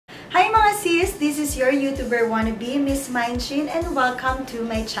sis! This is your YouTuber wannabe, missMINEchin, and welcome to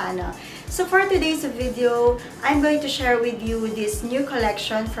my channel. So for today's video, I'm going to share with you this new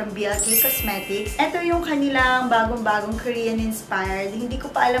collection from BLK Cosmetics. Ito yung kanilang bagong-bagong Korean-inspired. Hindi ko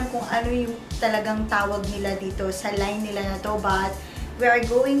pa alam kung ano yung talagang tawag nila dito sa line nila na to, but we are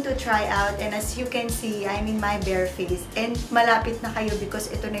going to try out, and as you can see, I'm in my bare face. And malapit na kayo because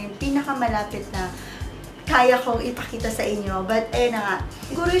ito na yung pinakamalapit na kaya kong ipakita sa inyo. But ayun na nga,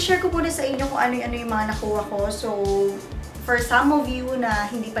 siguro i-share ko muna sa inyo kung ano-ano yung mga nakuha ko. So for some of you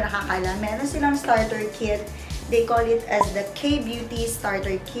na hindi pa nakakaalam, meron silang starter kit. They call it as the K-Beauty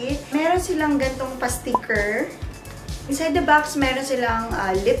Starter Kit. Meron silang gantong pa-sticker. Inside the box, meron silang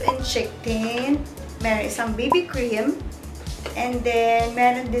lip and cheek tint. Meron isang BB cream. And then,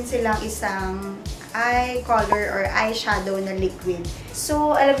 meron din silang isang eye color or eyeshadow na liquid.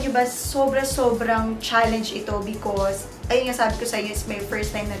 So, alam nyo ba, sobrang challenge ito because, ayun nga sabi ko sa inyo, is my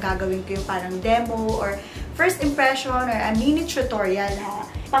first time na gagawin ko yung parang demo or first impression or a mini tutorial, ha.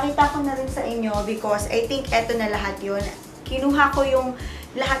 Pakita ko na rin sa inyo because I think eto na lahat yun. Kinuha ko yung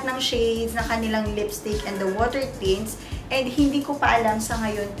lahat ng shades na kanilang lipstick and the water tints. And hindi ko pa alam sa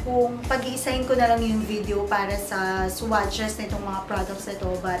ngayon kung pag-iisahin ko na lang yung video para sa swatches na itong mga products na ito.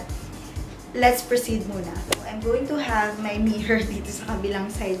 But let's proceed muna. I'm going to have my mirror dito sa kabilang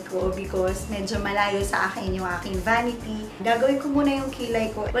side ko because medyo malayo sa akin yung aking vanity. Gagawin ko muna yung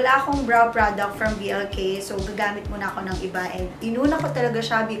kilay ko. Wala akong brow product from BLK, so gagamit muna ako ng iba. And inuna ko talaga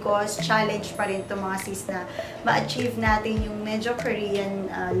siya because challenge pa rin itong mga sis na ma-achieve natin yung medyo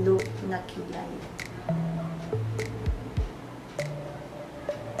Korean look na kilay.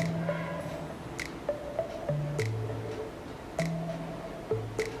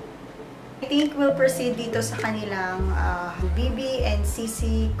 I think we'll proceed dito sa kanilang BB and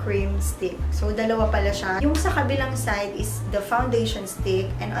CC cream stick. So, dalawa pala siya. Yung sa kabilang side is the foundation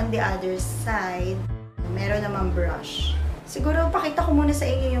stick, and on the other side, meron namang brush. Siguro, pakita ko muna sa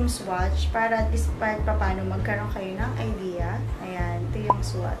inyo yung swatch para at least paano magkaroon kayo ng idea. Ayan, ito yung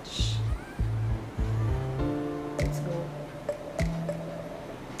swatch. Let's go.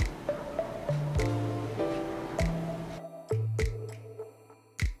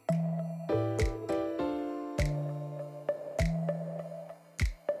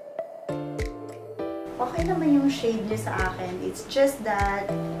 Okay naman yung shade niya sa akin. It's just that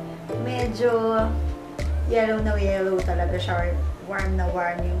medyo yellow na yellow talaga siya, or warm na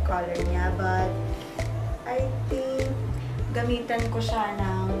warm yung color niya. But I think gamitan ko siya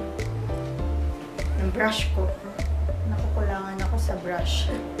ng brush ko. Nakukulangan ako sa brush.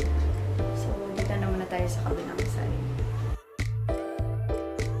 So, dito na muna tayo sa kabilang side.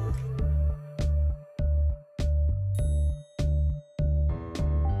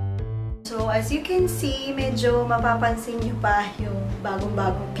 So, as you can see, medyo mapapansin nyo pa yung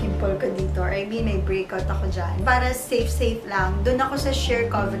bagong-bagong pimple ko dito. Or I mean, may breakout ako dyan. Para safe lang, dun ako sa sheer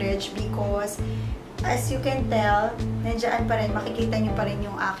coverage because, as you can tell, nandiyan pa rin, makikita nyo pa rin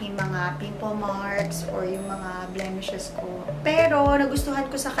yung aking mga pimple marks or yung mga blemishes ko. Pero, nagustuhan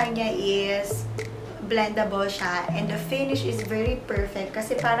ko sa kanya is blendable siya and the finish is very perfect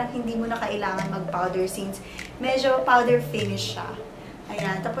kasi parang hindi mo na kailangan mag-powder since medyo powder finish siya.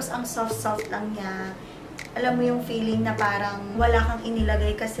 Ayan, tapos ang soft-soft lang niya. Alam mo yung feeling na parang wala kang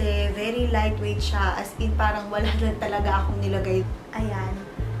inilagay kasi very lightweight siya. As in, parang wala lang talaga akong nilagay. Ayan.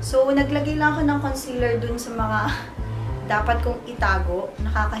 So, naglagay lang ako ng concealer dun sa mga dapat kong itago.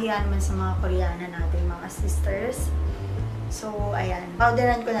 Nakakahiya naman sa mga Koreana natin, mga sisters. So, ayan.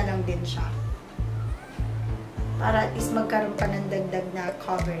 Powderan ko na lang din siya. Para at least magkaroon pa ng dagdag na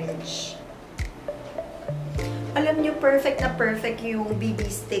coverage. Alam nyo, perfect na perfect yung BB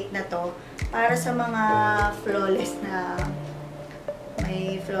stick na to para sa mga flawless na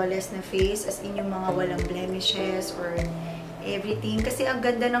may flawless na face, as in yung mga walang blemishes or everything. Kasi ang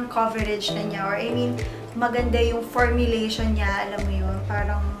ganda ng coverage na niya, or I mean, maganda yung formulation niya, alam mo yun,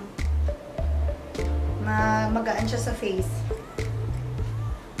 parang magaan siya sa face.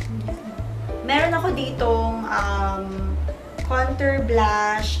 Meron ako ditong contour,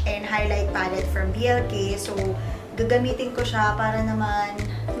 blush, and highlight palette from BLK. So, gagamitin ko siya para naman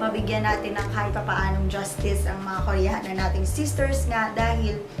mabigyan natin ng kahit papaanong justice ang mga Koreana nating sisters nga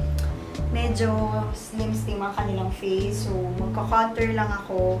dahil medyo slim ang kanilang face. So, magka-contour lang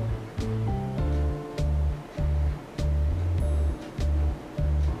ako.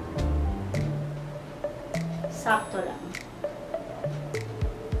 Sakto lang.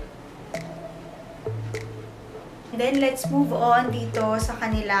 Then, let's move on dito sa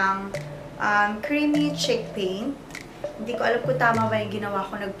kanilang creamy cheek paint. Hindi ko alam kung tama ba yung ginawa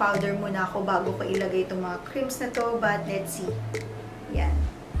ko. Nag-powder muna ako bago ko ilagay itong mga creams na to. But, let's see. Yan.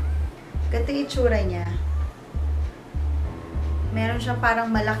 Ganito yung itsura niya. Meron siyang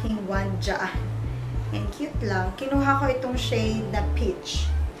parang malaking wand dyan. And cute lang. Kinuha ko itong shade na peach.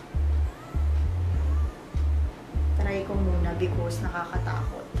 Try ko muna because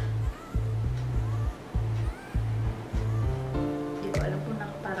nakakatakot. Hindi ko alam kung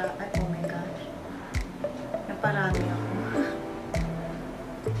nakaparami. Oh my gosh. Naparami ako.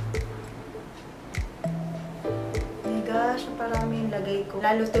 Gosh, parami yung lagay ko.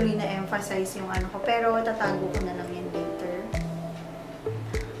 Lalo tuloy na emphasize yung ano ko. Pero tatago ko na lang yan later.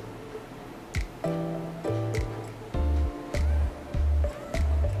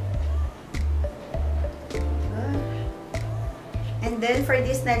 And then for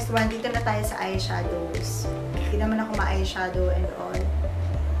this next one, dito na tayo sa eyeshadows. Hindi naman ako ma-eyeshadow and all.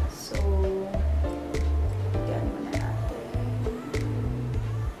 So, yan muna natin.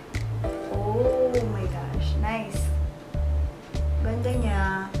 Oh my gosh, nice. Ganda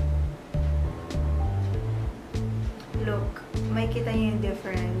niya. Look, may kita niyo yung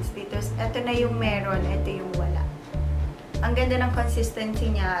difference. Dito, ito na yung meron, ito yung wala. Ang ganda ng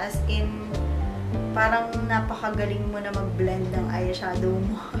consistency niya, as in, parang napakagaling mo na mag-blend ng eyeshadow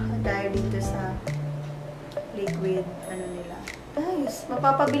mo. Dahil dito sa liquid, ano nila. Guys,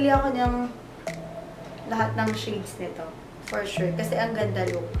 mapapabili ako ng lahat ng shades nito. For sure. Kasi ang ganda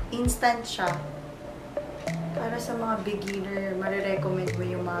look. Instant siya. Para sa mga beginner, marirecommend mo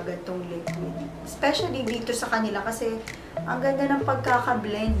yung mga gantong liquid. Especially dito sa kanila kasi ang ganda ng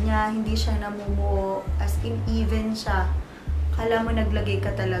pagkaka-blend niya, hindi siya namumuo, as in even siya. Kala mo naglagay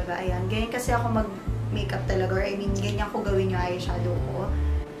ka talaga. Ayan, ganyan kasi ako mag-makeup talaga, or I mean, ganyan ko gawin yung eyeshadow ko.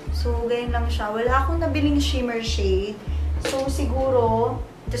 So, ganyan lang siya. Wala akong nabiling shimmer shade. So, siguro,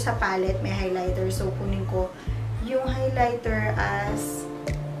 ito sa palette, may highlighter. So, kunin ko yung highlighter as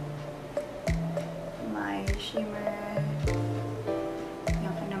shimmer.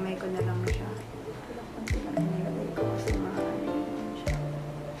 Yan, kinamay ko na lang siya. Wala konti lang nilagay ko kasi mahal siya.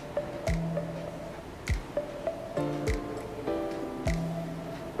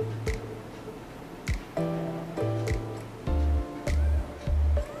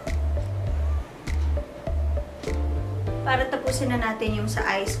 Para tapusin na natin yung sa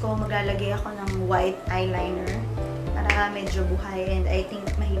eyes ko, maglalagay ako ng white eyeliner para medyo buhay, and I think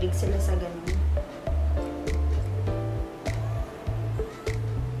mahilig sila sa ganun.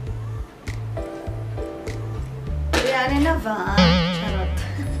 Ano na ba? Charot.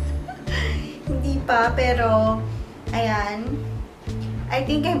 Hindi pa, pero ayan. I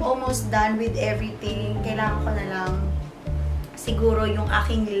think I'm almost done with everything. Kailangan ko na lang siguro yung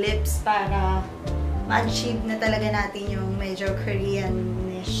aking lips para ma-achieve na talaga natin yung medyo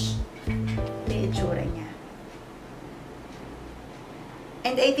Korean-ish na itsura niya.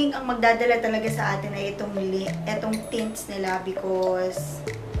 And I think ang magdadala talaga sa atin ay itong tints nila because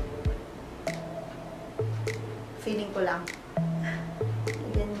feeling ko lang.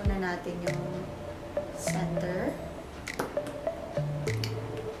 Lagyan muna natin yung center.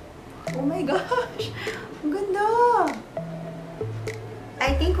 Oh my gosh! Ang ganda!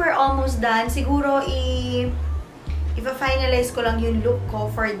 I think we're almost done. Siguro, i-finalize ko lang yung look ko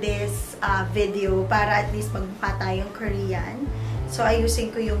for this video para at least magmukha tayong Korean. So, ayusin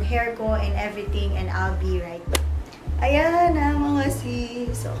ko yung hair ko and everything, and I'll be right back. Ayan na mga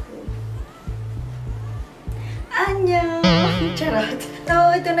sis. Okay. Annyeong! Charot.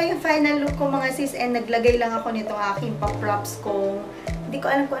 So, ito na yung final look ko mga sis, and naglagay lang ako nito aking pa-props ko. Hindi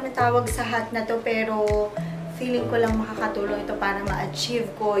ko alam kung ano tawag sa hat na to, pero feeling ko lang makakatulong ito para ma-achieve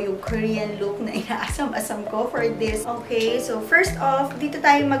ko yung Korean look na inaasam-asam ko for this. Okay, so first off, dito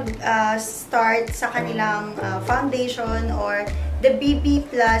tayo mag-start sa kanilang foundation or the BB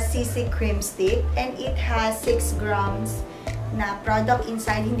Plus CC Cream Stick, and it has 6 grams na product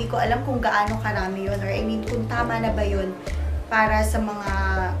inside. Hindi ko alam kung gaano karami yun, or I mean kung tama na ba yun para sa mga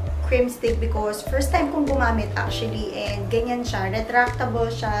cream stick, because first time kong gumamit actually, and ganyan siya, retractable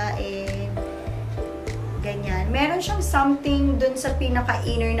siya, and ganyan. Meron siyang something dun sa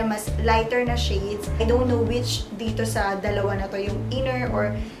pinaka-inner na mas lighter na shades. I don't know which dito sa dalawa na to, yung inner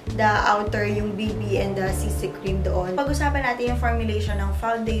or the outer, yung BB and the CC cream doon. Pag-usapan natin yung formulation ng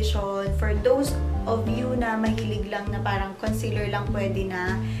foundation. For those of you na mahilig lang na parang concealer lang pwede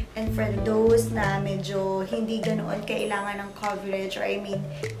na, and for those na medyo hindi ganoon kailangan ng coverage, or I mean,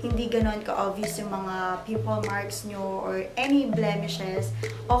 hindi ganoon ka-obvious yung mga pimple marks nyo or any blemishes,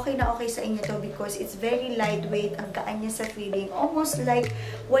 okay na okay sa inyo to because it's very lightweight, ang gaan niya sa feeling. Almost like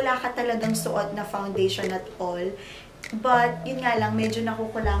wala ka talagang suot na foundation at all. But, yun nga lang, medyo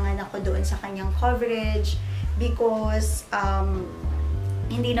nakukulangan ako doon sa kanyang coverage because,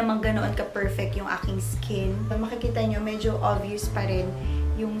 hindi naman ganoon ka-perfect yung aking skin. Makikita nyo, medyo obvious pa rin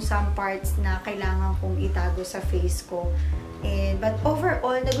yung some parts na kailangan kong itago sa face ko. But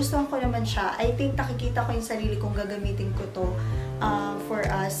overall, nagustuhan ko naman siya. I think nakikita ko yung sarili kong gagamitin ko to for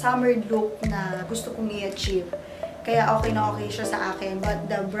a summer look na gusto kong i-achieve. Kaya okay na okay siya sa akin. But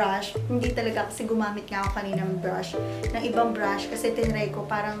the brush, hindi talaga kasi gumamit nga ako kanina ng brush, ng ibang brush. Kasi tinry ko,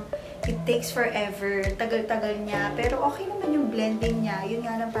 parang it takes forever. Tagal-tagal niya. Pero okay naman yung blending niya. Yun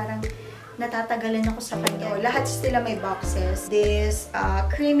nga lang parang natatagalan ako sa kanya. Lahat sila may boxes. This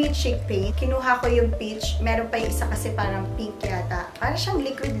creamy cheek paint. Kinuha ko yung peach. Meron pa yung isa kasi parang pink yata. Parang siyang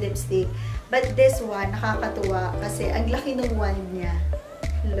liquid lipstick. But this one, nakakatuwa kasi ang laki ng wand niya.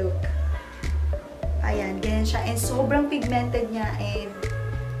 Look. Ayan, ganyan siya. And sobrang pigmented niya and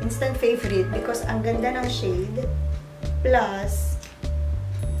instant favorite because ang ganda ng shade. Plus,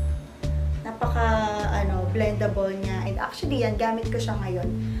 blendable niya. And actually, yan, gamit ko siya ngayon.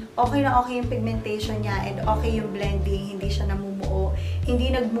 Okay na okay yung pigmentation niya and okay yung blending. Hindi siya namumuo.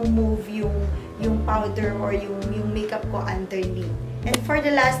 Hindi nagmo-move yung powder or yung makeup ko underneath. And for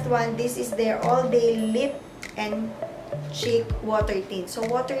the last one, this is their all-day lip and cheek water tint. So,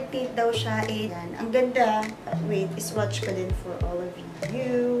 water tint daw siya. Yan. Ang ganda. Wait, swatch ko din for all of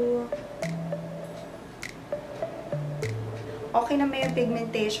you. Okay naman yung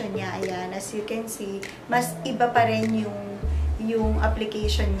pigmentation niya. Ayan, as you can see, mas iba pa rin yung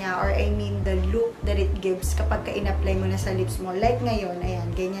application niya or I mean the look that it gives kapag ka-in-apply mo na sa lips mo. Like ngayon, ayan,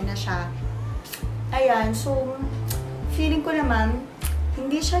 ganyan na siya. Ayan, so, feeling ko naman,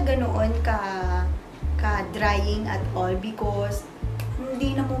 hindi siya ganoon ka-drying at all because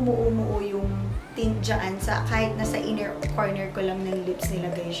hindi na mumuo yung tint dyan kahit nasa inner corner ko lang ng lips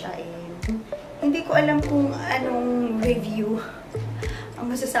nilagay siya. Hindi ko alam kung anong review ang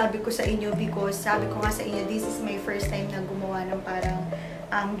masasabi ko sa inyo because sabi ko nga sa inyo, this is my first time na gumawa ng parang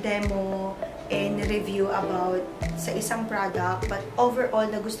demo and review about sa isang product. But overall,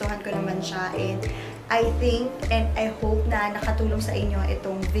 nagustuhan ko naman siya and I think and I hope na nakatulong sa inyo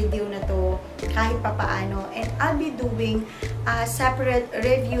itong video na to kahit papaano. And I'll be doing a separate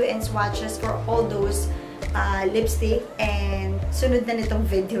review and swatches for all those lipstick and sunod na nitong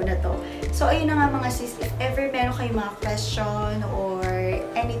video na to. So, ayun na nga mga sis, if ever meron kayong mga question or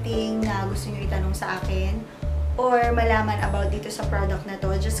anything na gusto nyo itanong sa akin or malaman about dito sa product na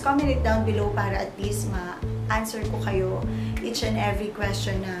to, just comment it down below para at least ma-answer ko kayo each and every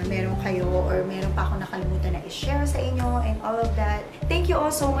question na meron kayo or meron pa ako nakalimutan na i-share sa inyo and all of that. Thank you all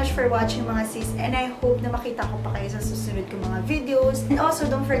so much for watching mga sis and I hope na makita ko pa kayo sa susunod kong mga videos. And also,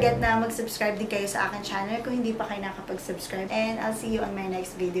 don't forget na mag-subscribe din kayo sa akin channel kung hindi pa kayo nakapag-subscribe. And I'll see you on my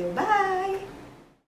next video. Bye!